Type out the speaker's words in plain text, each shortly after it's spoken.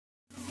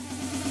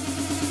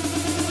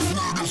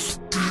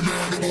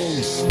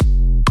Let's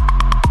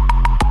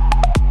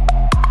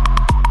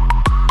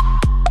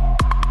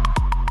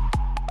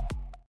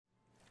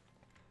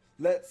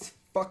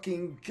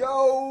fucking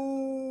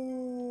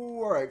go!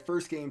 Alright,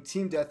 first game,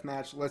 team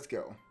deathmatch, let's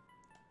go.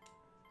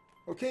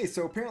 Okay,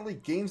 so apparently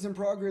games in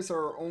progress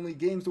are only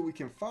games that we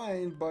can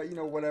find, but you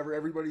know, whatever,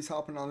 everybody's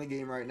hopping on the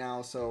game right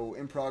now, so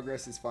in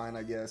progress is fine,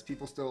 I guess.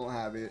 People still don't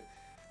have it.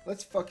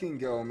 Let's fucking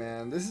go,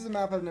 man. This is a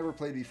map I've never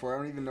played before, I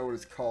don't even know what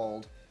it's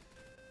called.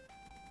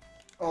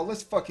 Oh,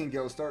 let's fucking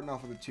go, starting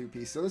off with a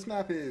two-piece. So this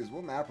map is,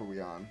 what map are we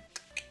on?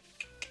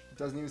 It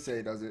doesn't even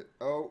say, does it?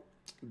 Oh,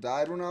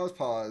 died when I was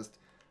paused.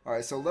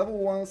 Alright, so level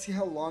 1, let's see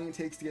how long it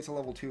takes to get to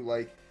level 2.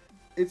 Like,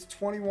 it's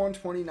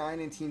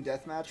 21-29 in Team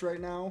Deathmatch right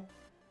now,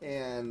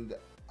 and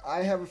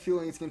I have a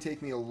feeling it's going to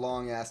take me a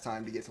long-ass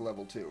time to get to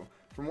level 2.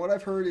 From what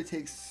I've heard, it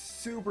takes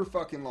super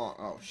fucking long.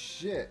 Oh,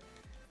 shit.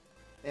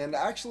 And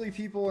actually,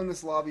 people in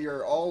this lobby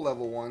are all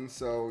level 1,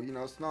 so, you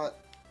know, it's not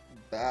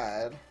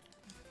bad.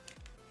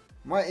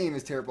 My aim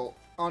is terrible.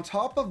 On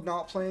top of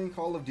not playing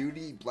Call of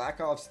Duty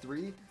Black Ops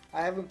 3,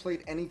 I haven't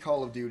played any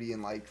Call of Duty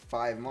in like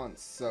 5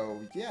 months,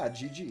 so yeah,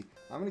 GG.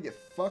 I'm gonna get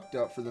fucked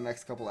up for the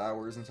next couple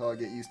hours until I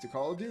get used to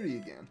Call of Duty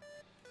again.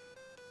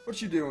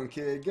 What you doing,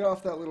 kid? Get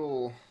off that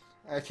little...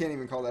 I can't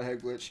even call that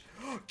head glitch.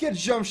 Get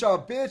jump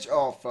shot, bitch!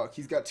 Oh, fuck.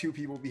 He's got 2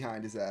 people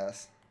behind his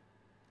ass.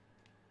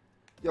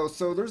 Yo,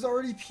 so there's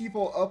already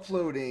people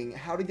uploading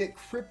how to get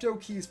crypto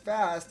keys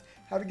fast,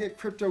 how to get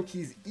crypto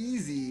keys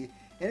easy,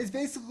 and it's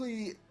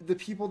basically the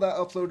people that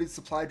uploaded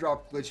supply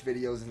drop glitch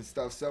videos and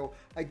stuff. So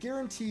I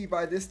guarantee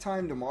by this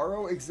time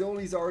tomorrow,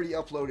 Exility's already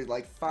uploaded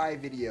like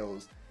 5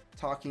 videos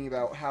talking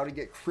about how to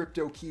get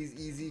crypto keys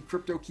easy,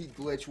 crypto key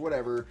glitch,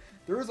 whatever.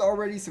 There's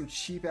already some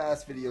cheap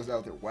ass videos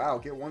out there. Wow,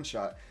 get one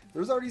shot.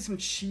 There's already some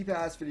cheap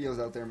ass videos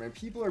out there, man.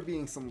 People are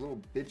being some little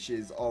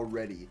bitches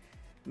already.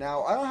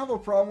 Now, I don't have a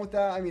problem with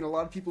that. I mean, a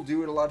lot of people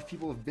do it. A lot of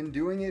people have been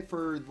doing it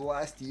for the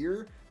last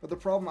year. But the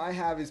problem I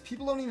have is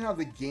people don't even have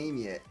the game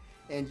yet.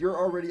 And you're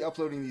already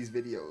uploading these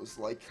videos.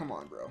 Like, come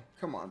on, bro.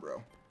 Come on,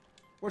 bro.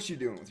 What you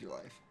doing with your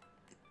life?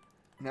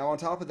 Now, on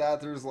top of that,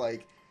 there's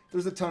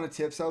a ton of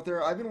tips out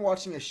there. I've been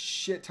watching a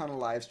shit ton of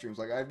live streams.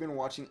 Like, I've been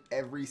watching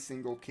every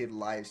single kid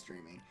live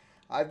streaming.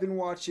 I've been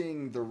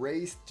watching The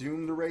Race,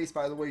 Doom the Race.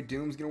 By the way,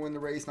 Doom's gonna win the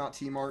race, not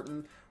T.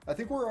 Martin. I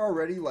think we're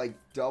already, like,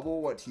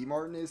 double what T.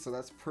 Martin is, so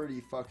that's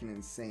pretty fucking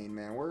insane,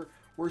 man.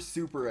 We're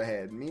super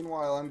ahead.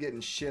 Meanwhile, I'm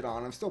getting shit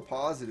on. I'm still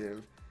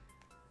positive.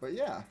 But,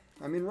 yeah.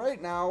 I mean,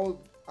 right now...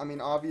 I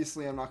mean,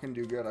 obviously, I'm not going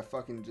to do good. I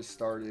fucking just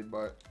started,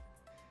 but,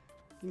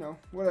 you know,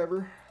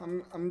 whatever.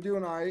 I'm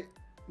doing alright.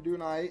 I'm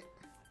doing alright.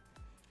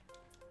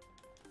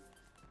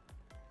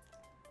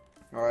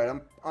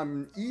 Alright,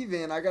 I'm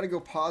even. I got to go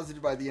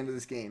positive by the end of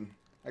this game.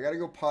 I got to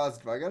go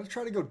positive. I got to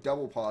try to go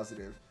double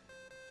positive.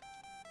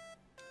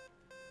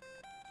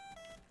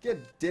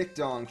 Get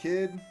dicked on,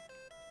 kid.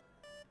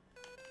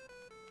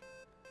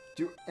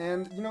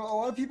 And, you know, a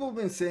lot of people have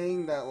been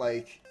saying that,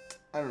 like,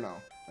 I don't know.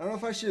 I don't know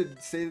if I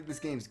should say that this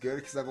game's good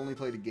because I've only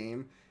played a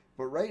game,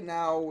 but right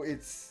now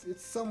it's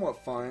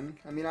somewhat fun.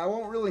 I mean, I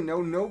won't really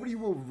know. Nobody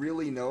will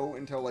really know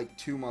until like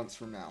 2 months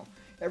from now.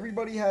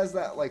 Everybody has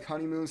that like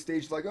honeymoon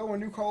stage, like, oh, a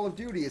new Call of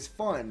Duty, it's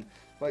fun.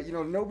 But, you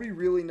know, nobody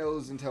really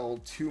knows until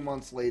 2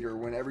 months later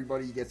when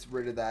everybody gets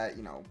rid of that,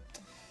 you know,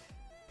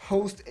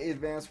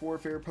 post-Advanced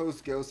Warfare,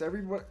 post-Ghost.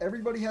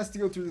 Everybody has to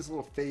go through this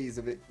little phase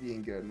of it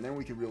being good, and then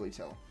we can really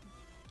tell.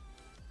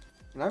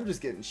 And I'm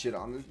just getting shit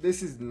on.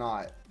 This is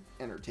not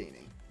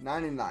entertaining.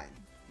 9 and 9.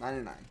 9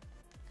 and 9.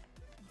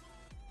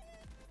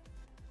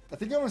 I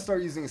think I'm gonna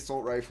start using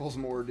assault rifles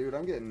more, dude.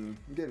 I'm getting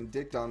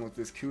dicked on with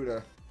this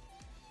Kuda.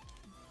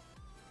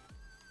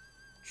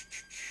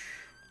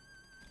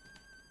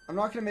 I'm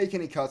not gonna make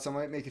any cuts. I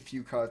might make a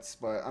few cuts,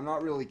 but I'm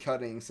not really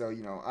cutting, so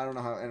you know, I don't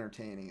know how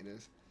entertaining it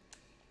is.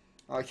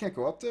 Oh, I can't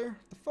go up there?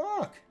 What the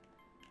fuck?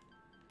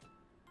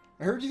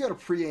 I heard you gotta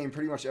pre-aim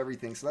pretty much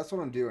everything, so that's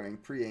what I'm doing.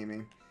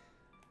 Pre-aiming.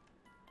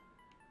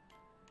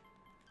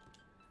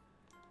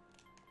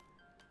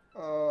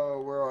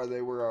 Where are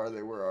they? Where are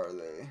they? Where are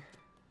they?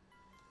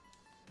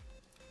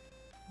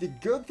 The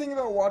good thing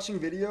about watching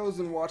videos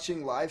and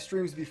watching live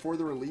streams before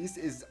the release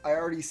is I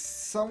already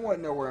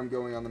somewhat know where I'm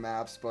going on the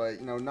maps, but,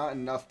 you know, not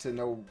enough to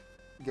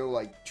go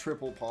like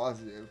triple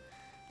positive.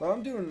 But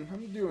I'm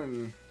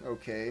doing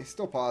okay.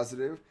 Still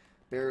positive.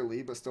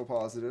 Barely, but still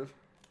positive.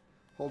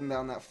 Holding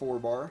down that 4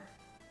 bar.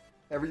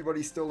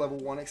 Everybody's still level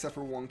 1 except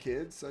for one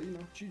kid, so, you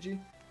know, GG.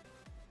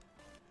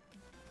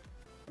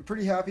 I'm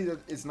pretty happy that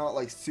it's not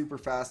like super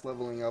fast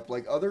leveling up.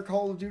 Like other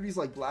Call of Duties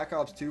like Black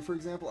Ops 2, for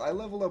example, I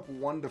leveled up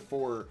 1 to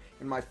 4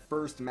 in my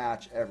first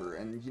match ever.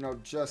 And, you know,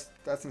 just,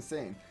 that's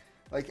insane.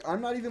 Like,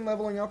 I'm not even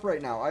leveling up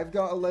right now. I've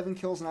got 11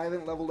 kills and I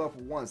haven't leveled up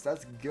once.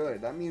 That's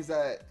good. That means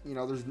that, you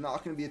know, there's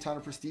not going to be a ton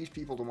of prestige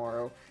people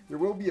tomorrow. There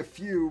will be a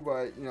few,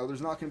 but, you know,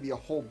 there's not going to be a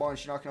whole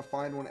bunch. You're not going to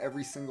find one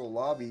every single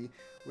lobby,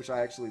 which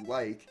I actually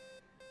like.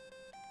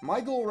 My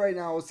goal right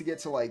now is to get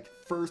to like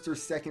 1st or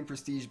 2nd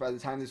prestige by the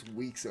time this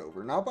week's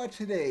over. Not by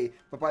today,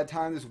 but by the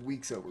time this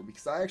week's over.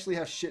 Because I actually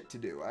have shit to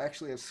do. I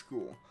actually have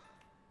school.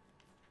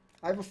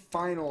 I have a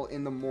final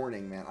in the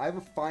morning, man. I have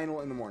a final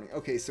in the morning.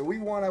 Okay, so we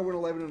won. I went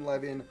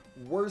 11-11.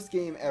 Worst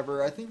game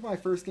ever. I think my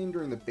first game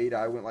during the beta,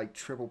 I went like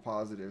triple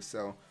positive.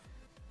 So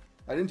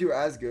I didn't do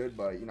as good,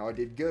 but you know, I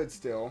did good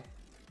still.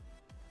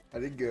 I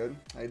did good.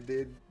 I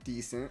did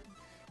decent.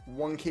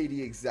 1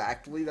 KD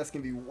exactly. That's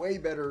going to be way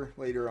better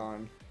later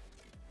on.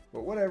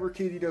 But whatever.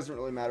 KD doesn't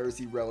really matter. It's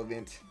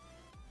irrelevant.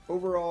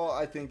 Overall,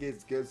 I think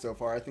it's good so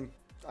far. I think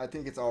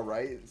it's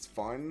alright. It's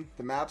fun.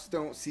 The maps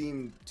don't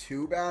seem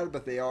too bad,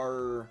 but they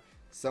are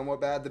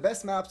somewhat bad. The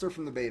best maps are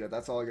from the beta.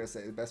 That's all I gotta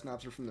say. The best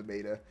maps are from the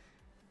beta.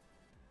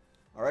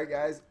 Alright,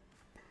 guys.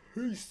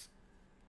 Peace.